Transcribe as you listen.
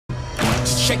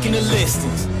checking the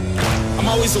listings. I'm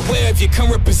always aware of your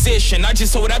current position. I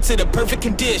just hold out to the perfect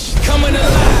condition. Coming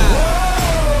alive.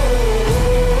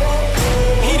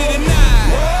 Heat of the night.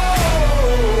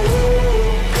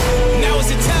 Now is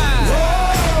the time.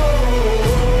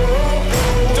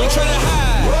 Don't try to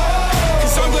hide,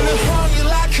 'cause I'm gonna harm you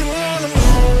like an animal.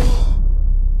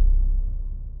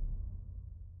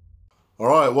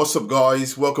 Alright, what's up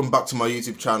guys? Welcome back to my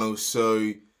YouTube channel.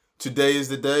 So today is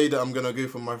the day that I'm gonna go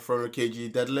for my 300 kg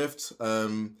deadlift.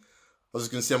 As you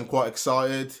can see, I'm quite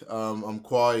excited. I'm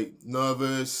quite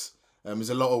nervous. There's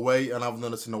a lot of weight and I haven't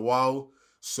done this in a while.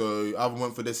 So I haven't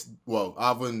went for this, well, I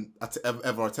haven't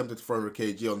ever attempted 300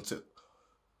 kg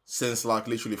since like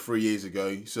literally 3 years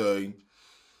ago. So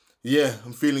yeah,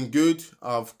 I'm feeling good.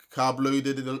 I've carb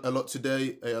loaded a lot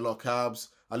today, ate a lot of carbs.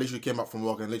 I literally came back from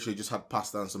work and literally just had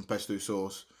pasta and some pesto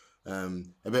sauce.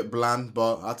 A bit bland,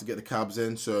 but I had to get the carbs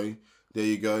in, so there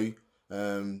you go.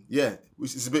 Yeah,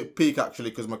 it's a bit peak actually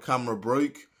because my camera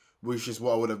broke, which is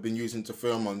what I would have been using to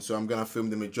film on. So I'm gonna film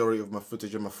the majority of my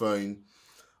footage on my phone,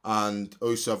 and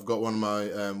also I've got one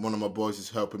of my boys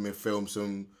is helping me film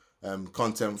some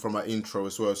content from my intro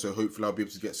as well. So hopefully I'll be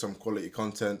able to get some quality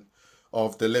content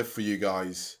of the lift for you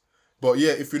guys. But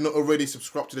yeah, if you're not already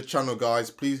subscribed to the channel,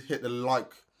 guys, please hit the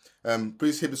like,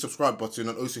 please hit the subscribe button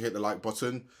and also hit the like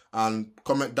button, and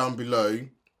comment down below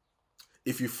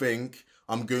if you think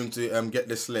I'm going to get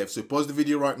this lift. So pause the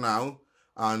video right now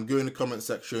and go in the comment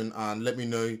section and let me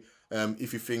know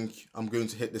if you think I'm going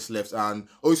to hit this lift, and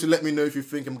also let me know if you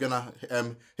think I'm gonna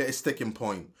hit a sticking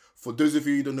point. For those of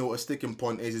you who don't know what a sticking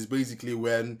point is, it's basically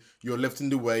when you're lifting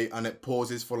the weight and it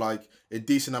pauses for like a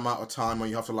decent amount of time and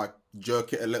you have to like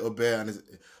jerk it a little bit, and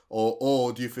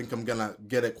or do you think I'm gonna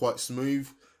get it quite smooth?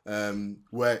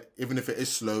 Where even if it is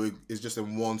slow, it's just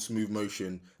in one smooth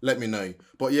motion. Let me know.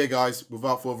 But yeah guys,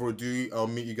 without further ado, I'll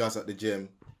meet you guys at the gym.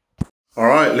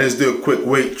 Alright, let's do a quick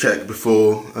weight check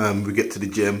before we get to the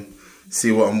gym.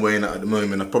 See what I'm weighing at the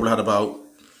moment. I've probably had about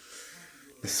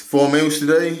 4 meals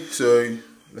today, so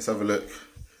let's have a look.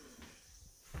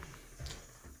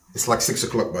 It's like 6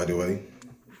 o'clock by the way.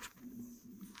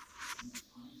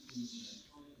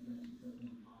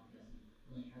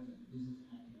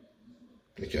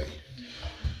 Okay,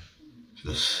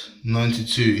 that's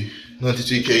 92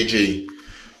 kg.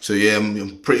 So yeah,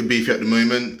 I'm pretty beefy at the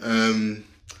moment.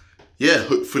 Yeah,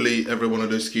 hopefully every one of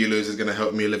those kilos is gonna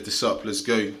help me lift this up. Let's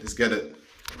go, let's get it.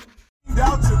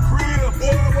 Out your crib,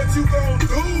 boy, what you gon'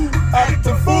 do? Act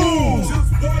the fool.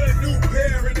 Just bought a new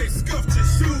pair and they scuffed your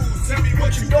shoes. Tell me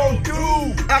what you gon'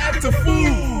 do? Act the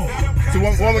fool. So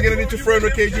what am I gonna do to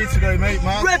 300 kg today, mate,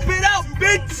 man? Rip it out,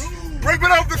 bitch. Rip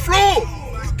it off the floor.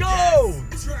 Let's go.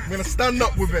 I'm gonna stand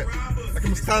up with it. Like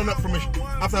I'm standing up from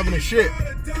after having a shit.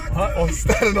 Huh? Or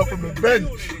standing up from the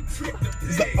bench.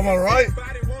 Am I right?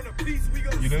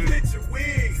 You know,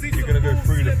 you're gonna go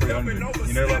through the 300.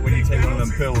 You know, like when you take one of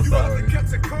them pills that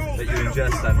you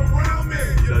ingest and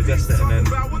digest it and then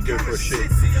you go for a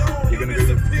shit. You're gonna go.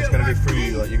 It's gonna go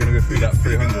through. Like you're gonna go through that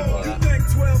 300 like that.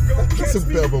 That's a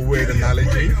bit of a weird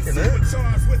analogy, isn't it?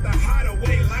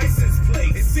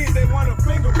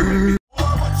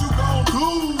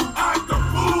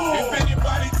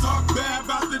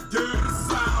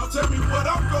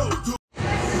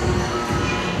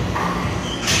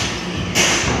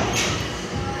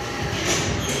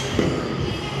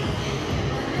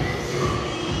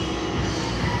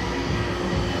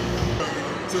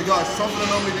 So guys, something I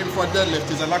normally do before I deadlift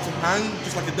is I like to hang,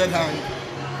 just like a dead hang.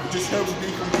 It just helps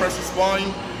decompress the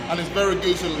spine, and it's very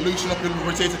good to loosen up your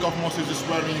rotator cuff muscles as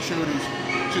well in your shoulders.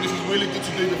 So this is really good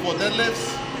to do before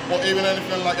deadlifts, or even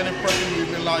anything like any pressing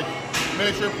movement like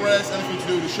military press, anything to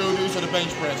do with the shoulders or the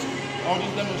bench press. I'll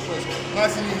just demonstrate.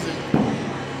 Nice and easy.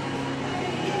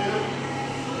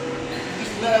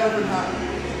 Just let everything happen.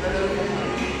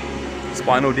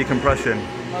 Spinal decompression.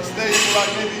 Now stay for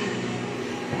like maybe,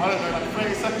 I don't know, like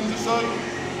 30 seconds or so.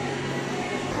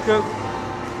 Go.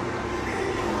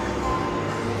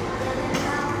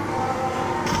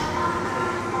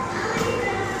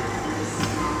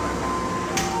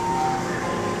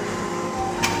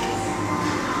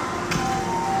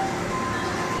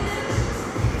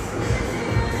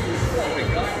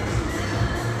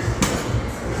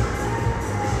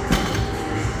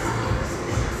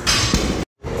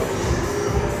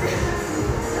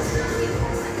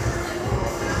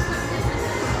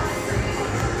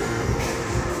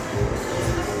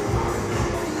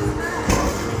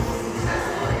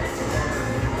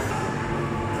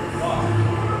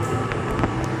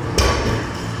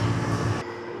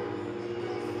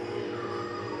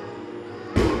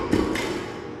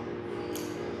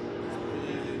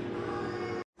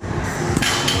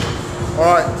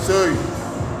 Alright, so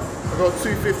I got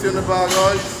 250 on the bar,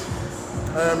 guys.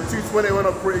 220 went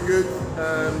up pretty good.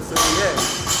 So yeah,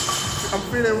 I'm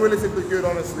feeling relatively good,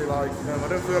 honestly. Like I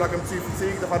don't feel like I'm too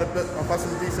fatigued. I've had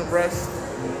some decent rest.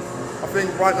 I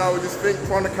think right now we're just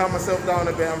trying to calm myself down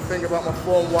a bit and think about my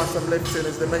form whilst I'm lifting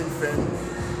is the main thing.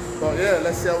 But yeah,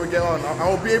 let's see how we get on. I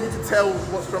will be able to tell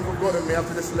what strength I've got in me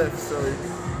after this lift. So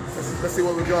let's see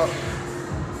what we got.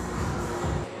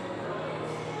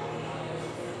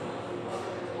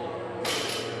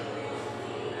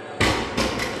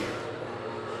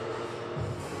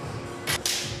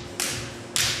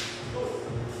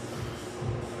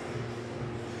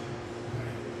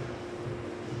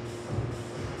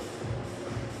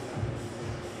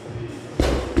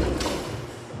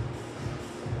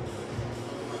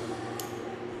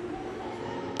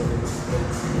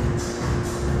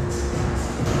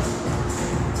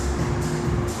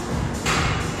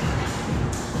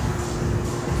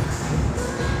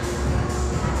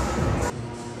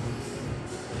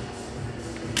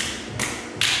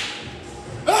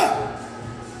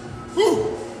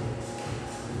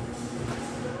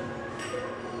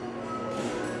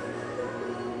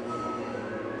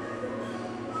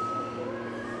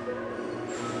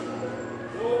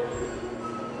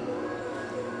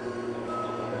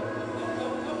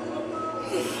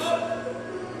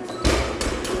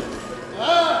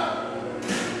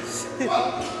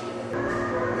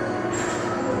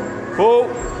 Pull.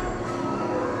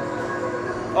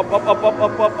 Up, up, up, up,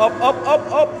 up, up, up, up,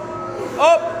 up, up,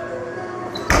 up.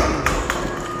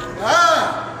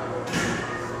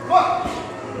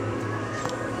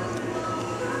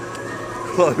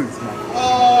 Close, man.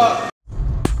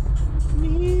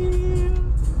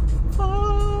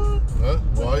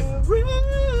 Why?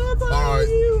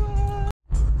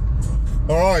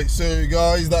 Alright, so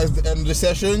guys, that is the end of the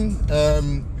session.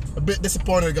 A bit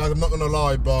disappointed, guys, I'm not gonna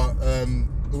lie, but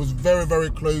it was very, very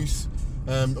close.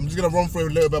 I'm just gonna run through a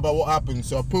little bit about what happened.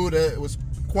 So I pulled it, it was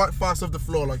quite fast off the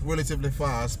floor, like relatively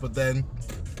fast, but then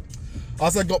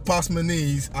as I got past my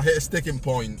knees, I hit a sticking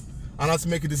point and I had to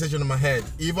make a decision in my head.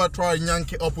 Either I try and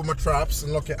yank it up with my traps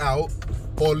and lock it out,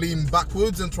 or lean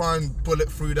backwards and try and pull it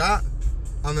through that.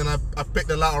 And then I picked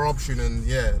the latter option, and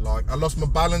yeah, like I lost my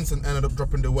balance and ended up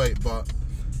dropping the weight, but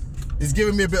it's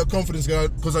giving me a bit of confidence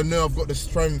because I know I've got the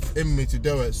strength in me to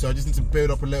do it. So I just need to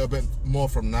build up a little bit more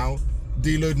from now.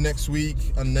 Deload next week,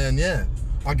 and then yeah,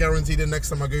 I guarantee the next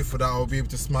time I go for that, I'll be able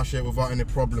to smash it without any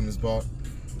problems. But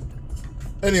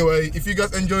anyway, if you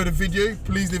guys enjoyed the video,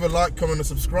 please leave a like, comment and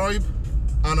subscribe,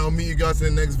 and I'll meet you guys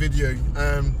in the next video.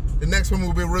 The next one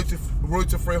will be Road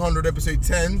to 300 episode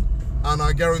 10, and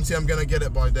I guarantee I'm gonna get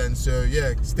it by then. So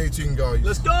yeah, stay tuned, guys.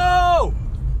 Let's go!